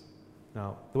instruments.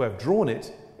 Now, the way I've drawn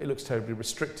it, it looks terribly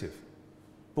restrictive.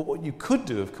 But what you could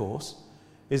do, of course,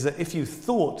 is that if you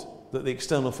thought that the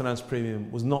external finance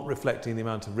premium was not reflecting the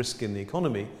amount of risk in the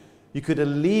economy, you could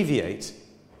alleviate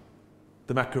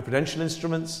the macroprudential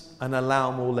instruments and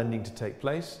allow more lending to take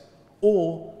place.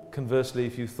 Or, conversely,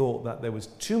 if you thought that there was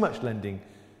too much lending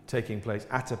taking place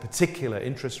at a particular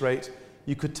interest rate,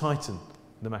 you could tighten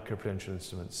the macroprudential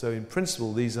instruments. So in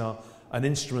principle, these are an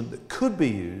instrument that could be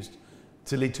used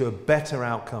to lead to a better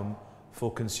outcome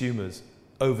for consumers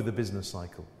over the business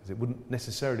cycle, because it wouldn't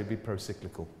necessarily be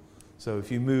pro-cyclical. So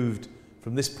if you moved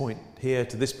from this point here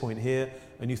to this point here,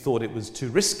 and you thought it was too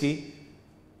risky,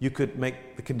 you could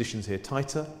make the conditions here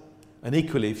tighter. And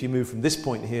equally, if you move from this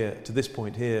point here to this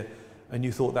point here, and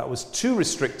you thought that was too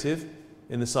restrictive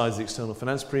in the size of the external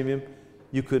finance premium,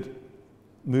 you could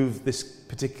move this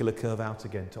particular curve out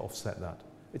again to offset that.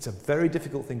 It's a very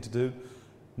difficult thing to do.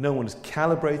 No one has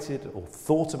calibrated or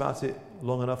thought about it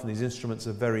long enough, and these instruments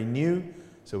are very new,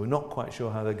 so we're not quite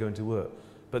sure how they're going to work.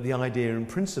 But the idea in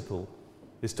principle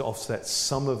is to offset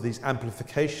some of these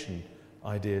amplification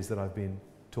ideas that I've been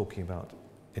talking about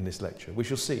in this lecture. We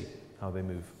shall see how they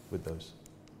move with those.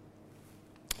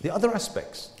 The other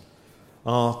aspects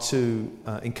are to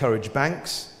encourage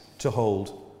banks to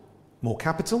hold more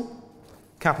capital.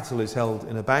 Capital is held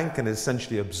in a bank and is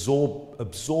essentially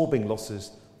absorbing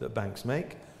losses that banks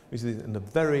make. In a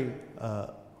very,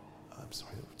 I'm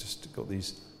sorry, I've just got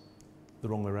these the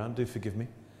wrong way around, do forgive me.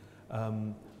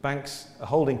 Banks are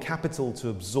holding capital to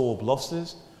absorb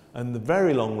losses, and in the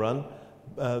very long run,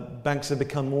 banks have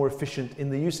become more efficient in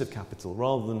the use of capital.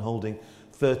 Rather than holding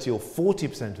 30 or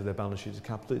 40% of their balance sheet as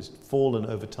capital, it's fallen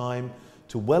over time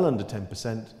to well under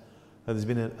 10%. There's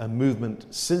been a movement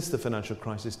since the financial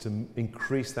crisis to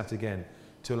increase that again,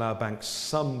 to allow banks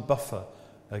some buffer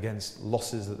against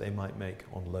losses that they might make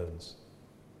on loans.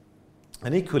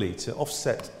 And equally, to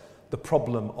offset the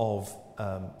problem of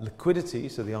liquidity,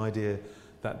 so the idea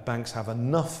that banks have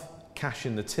enough cash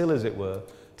in the till, as it were,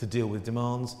 to deal with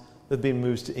demands, there have been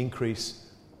moves to increase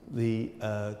the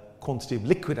quantity of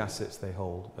liquid assets they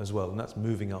hold as well, and that's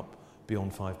moving up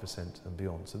beyond 5% and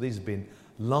beyond. So these have been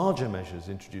larger measures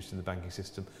introduced in the banking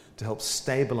system to help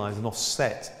stabilise and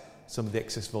offset some of the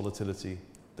excess volatility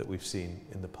that we've seen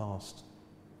in the past.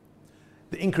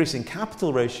 The increase in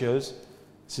capital ratios,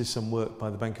 this is some work by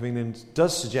the Bank of England,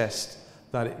 does suggest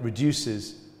that it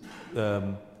reduces,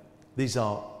 these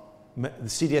are the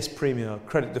CDS premium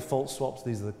credit default swaps,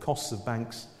 these are the costs of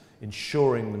banks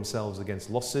insuring themselves against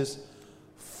losses,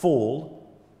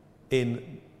 fall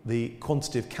in the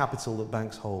quantity of capital that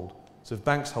banks hold. So if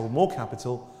banks hold more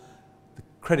capital, the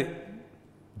credit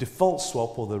default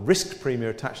swap or the risk premium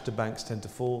attached to banks tend to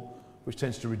fall, which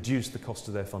tends to reduce the cost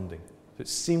of their funding. So it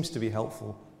seems to be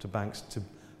helpful to banks to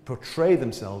portray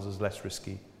themselves as less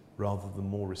risky rather than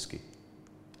more risky.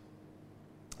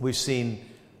 We've seen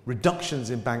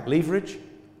reductions in bank leverage.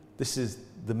 This is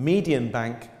the median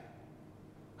bank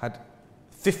had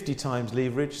 50 times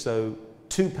leverage, so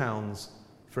 £2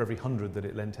 for every 100 that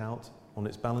it lent out on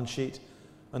its balance sheet,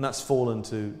 and that's fallen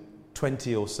to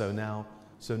 20 or so now,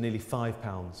 so nearly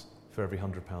 £5 for every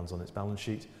 £100 on its balance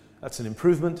sheet. That's an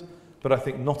improvement, but I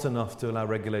think not enough to allow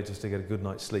regulators to get a good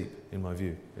night's sleep, in my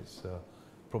view. It's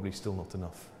probably still not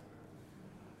enough.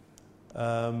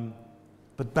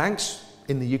 But banks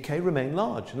in the UK remain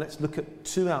large, and let's look at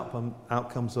two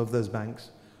outcomes of those banks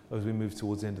as we move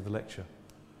towards the end of the lecture.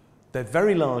 They're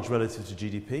very large relative to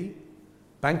GDP.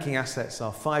 Banking assets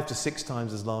are 5 to 6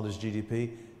 times as large as GDP.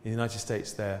 In the United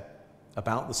States, they're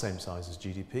about the same size as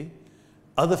GDP.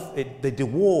 They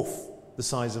dwarf the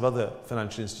size of other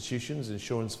financial institutions,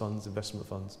 insurance funds, investment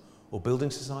funds, or building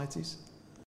societies.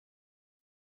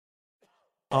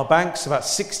 Our banks, about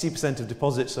 60% of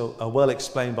deposits are well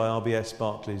explained by RBS,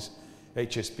 Barclays,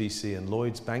 HSBC and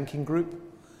Lloyds Banking Group.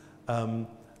 And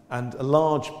a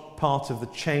large part of the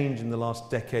change in the last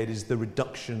decade is the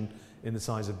reduction in the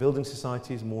size of building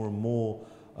societies. More and more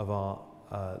of our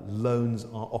loans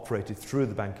are operated through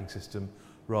the banking system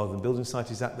rather than building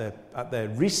societies. At their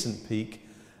recent peak,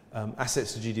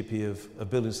 assets to GDP of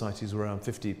building societies were around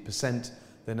 50%,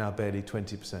 they're now barely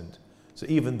 20%. So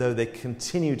even though they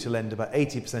continue to lend about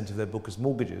 80% of their book as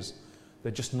mortgages,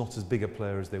 they're just not as big a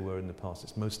player as they were in the past.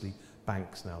 It's mostly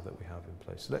banks now that we have in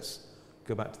place. So let's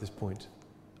go back to this point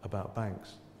about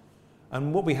banks.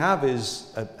 And what we have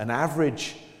is an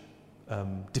average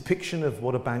depiction of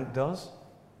what a bank does.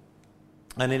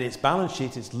 And in its balance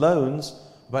sheet, its loans,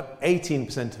 about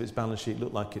 18% of its balance sheet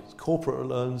look like it's corporate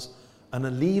loans, and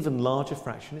an even larger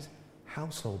fraction is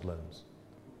household loans.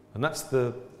 And that's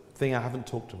the thing I haven't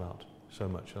talked about so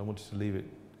much. I wanted to leave it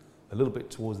a little bit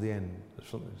towards the end. That's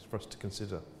something for us to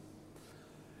consider.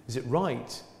 Is it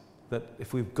right that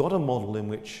if we've got a model in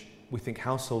which we think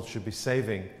households should be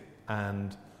saving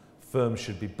and firms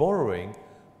should be borrowing,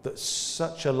 that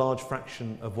such a large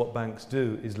fraction of what banks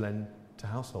do is lend to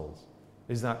households?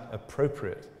 Is that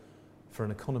appropriate for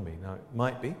an economy? Now, it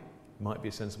might be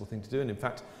a sensible thing to do. And in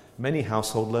fact, many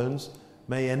household loans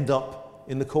may end up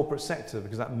in the corporate sector,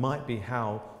 because that might be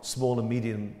how small and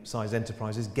medium-sized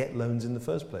enterprises get loans in the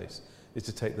first place, is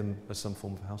to take them as some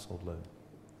form of household loan.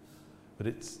 But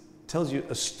it tells you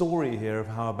a story here of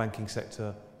how our banking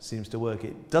sector seems to work.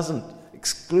 It doesn't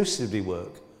exclusively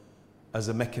work as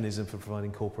a mechanism for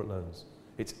providing corporate loans.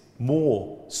 It's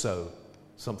more so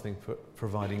something for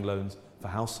providing loans for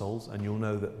households, and you'll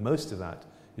know that most of that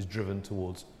is driven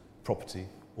towards property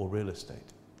or real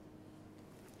estate.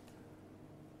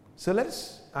 So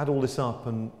let's add all this up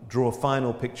and draw a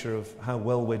final picture of how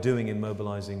well we're doing in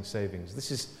mobilising savings.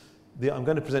 I'm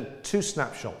going to present two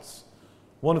snapshots,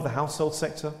 one of the household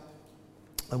sector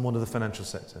and one of the financial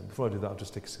sector. And before I do that, I'll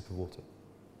just take a sip of water.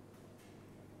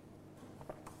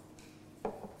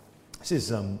 This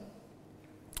is a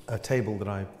table that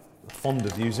I'm fond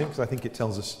of using because I think it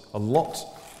tells us a lot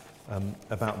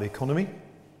about the economy.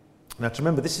 Now, to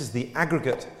remember, this is the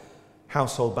aggregate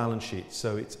household balance sheet.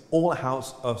 So it's all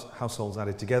households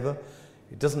added together.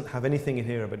 It doesn't have anything in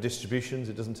here about distributions.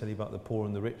 It doesn't tell you about the poor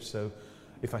and the rich. So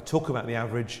if I talk about the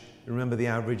average, remember the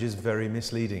average is very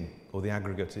misleading, or the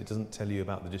aggregate. It doesn't tell you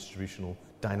about the distributional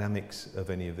dynamics of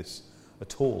any of this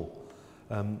at all.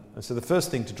 And so the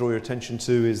first thing to draw your attention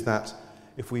to is that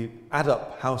if we add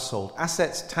up household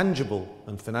assets, tangible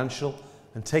and financial,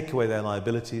 and take away their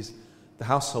liabilities, the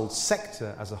household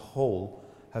sector as a whole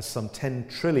has some £10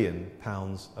 trillion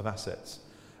of assets.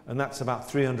 And that's about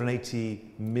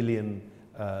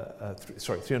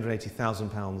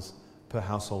 £380,000 per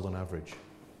household on average,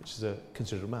 which is a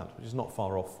considerable amount, which is not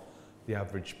far off the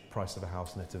average price of a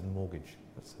house net of mortgage.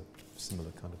 That's a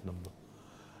similar kind of number.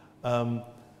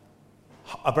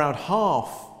 About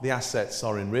half the assets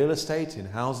are in real estate, in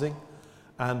housing,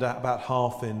 and about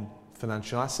half in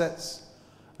financial assets.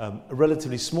 A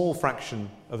relatively small fraction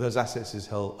of those assets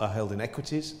are held in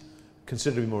equities,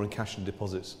 considerably more in cash and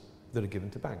deposits that are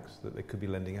given to banks, that they could be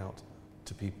lending out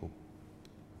to people.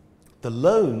 The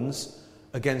loans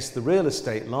against the real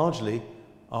estate largely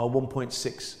are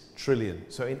 1.6 trillion.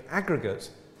 So in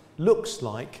aggregate, looks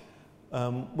like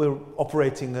we're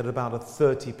operating at about a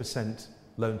 30%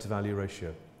 loan-to-value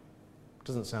ratio.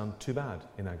 Doesn't sound too bad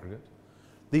in aggregate.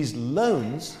 These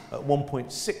loans at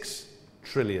 1.6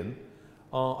 trillion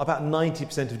are about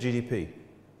 90% of GDP.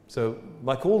 So,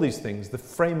 like all these things, the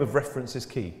frame of reference is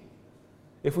key.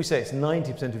 If we say it's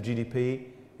 90% of GDP,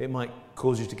 it might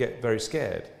cause you to get very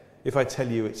scared. If I tell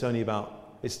you it's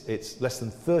less than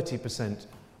 30%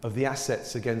 of the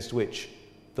assets against which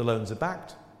the loans are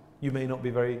backed, you may not be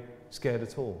very scared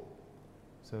at all.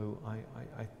 So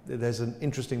there's an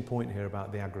interesting point here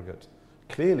about the aggregate.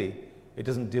 Clearly, it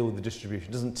doesn't deal with the distribution.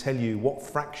 It doesn't tell you what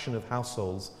fraction of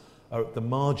households are at the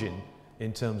margin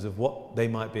in terms of what they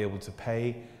might be able to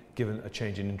pay given a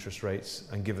change in interest rates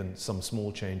and given some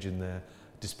small change in their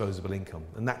disposable income.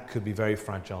 And that could be very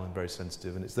fragile and very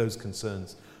sensitive, and it's those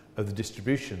concerns of the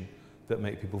distribution that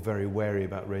make people very wary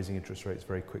about raising interest rates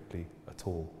very quickly at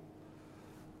all.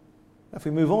 Now, if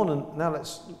we move on, and now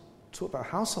let's talk about a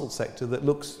household sector that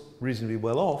looks reasonably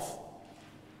well off,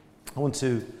 I want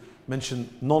to mention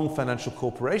non-financial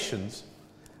corporations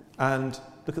and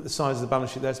look at the size of the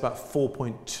balance sheet there. It's about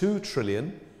 4.2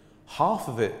 trillion. Half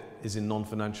of it is in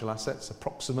non-financial assets,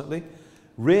 approximately.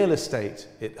 Real estate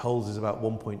it holds is about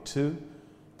 1.2.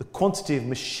 The quantity of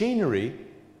machinery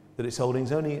that it's holding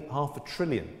is only £500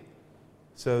 billion.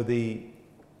 So the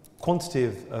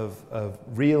quantity of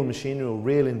real machinery or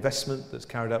real investment that's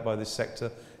carried out by this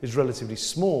sector is relatively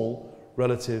small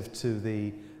relative to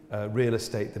the real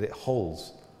estate that it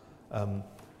holds.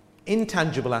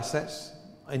 Intangible assets,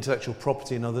 intellectual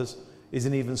property and others, is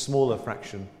an even smaller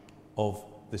fraction of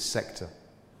this sector.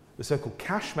 The so-called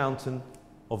cash mountain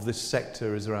of this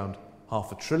sector is around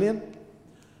 £500 billion.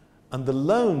 And the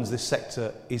loans this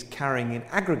sector is carrying in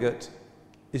aggregate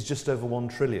is just over 1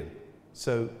 trillion.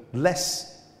 So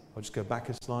less, I'll just go back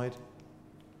a slide,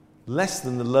 less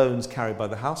than the loans carried by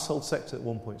the household sector at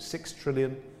 1.6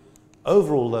 trillion.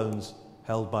 Overall loans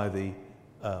held by the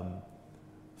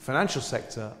financial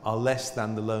sector are less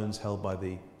than the loans held by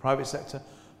the private sector.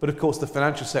 But of course the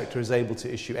financial sector is able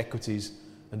to issue equities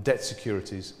and debt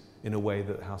securities in a way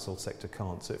that the household sector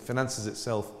can't. So it finances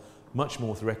itself much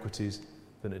more through equities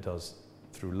than it does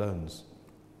through loans.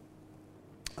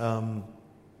 And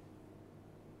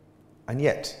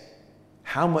yet,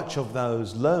 how much of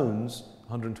those loans,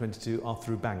 122, are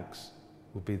through banks,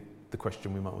 would be the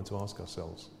question we might want to ask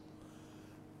ourselves.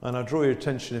 And I'll draw your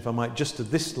attention, if I might, just to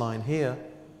this line here.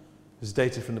 There's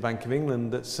data from the Bank of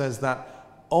England that says that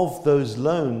of those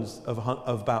loans of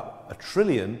about 1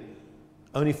 trillion,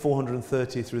 only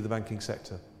 430 through the banking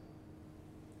sector.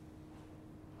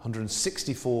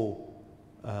 164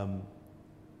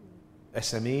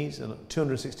 SMEs and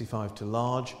 265 to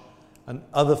large, and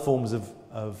other forms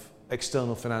of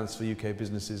external finance for UK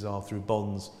businesses are through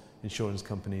bonds, insurance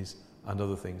companies and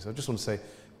other things. I just want to say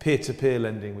peer-to-peer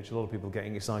lending, which a lot of people are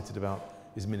getting excited about,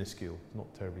 is minuscule. It's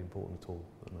not terribly important at all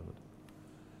at the moment.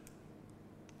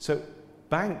 So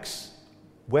banks,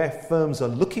 where firms are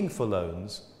looking for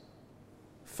loans,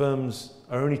 firms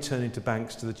are only turning to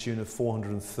banks to the tune of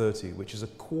 430, which is a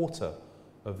quarter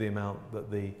of the amount that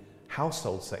the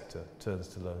household sector turns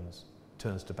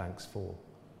to banks for.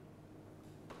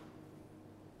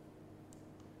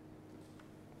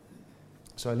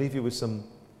 So I leave you with some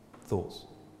thoughts.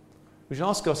 We should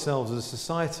ask ourselves as a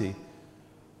society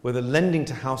whether lending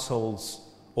to households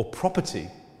or property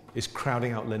is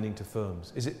crowding out lending to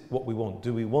firms. Is it what we want?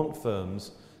 Do we want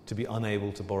firms to be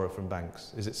unable to borrow from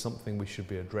banks? Is it something we should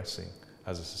be addressing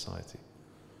as a society?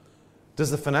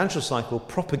 Does the financial cycle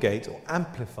propagate or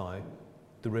amplify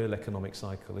the real economic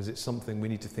cycle? Is it something we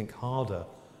need to think harder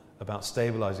about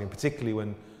stabilising, particularly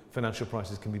when financial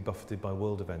prices can be buffeted by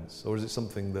world events? Or is it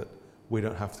something that we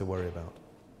don't have to worry about?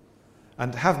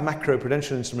 And have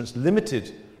macroprudential instruments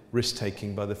limited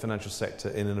risk-taking by the financial sector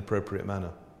in an appropriate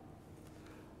manner?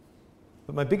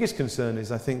 But my biggest concern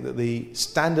is I think that the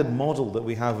standard model that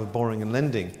we have of borrowing and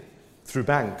lending through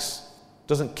banks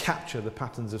doesn't capture the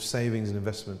patterns of savings and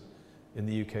investment in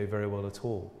the UK very well at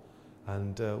all.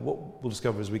 And what we'll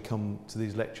discover as we come to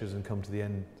these lectures and come to the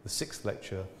end, the 6th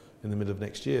lecture in the middle of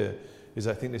next year, is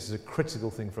I think this is a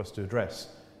critical thing for us to address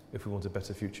if we want a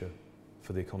better future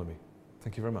for the economy.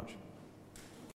 Thank you very much.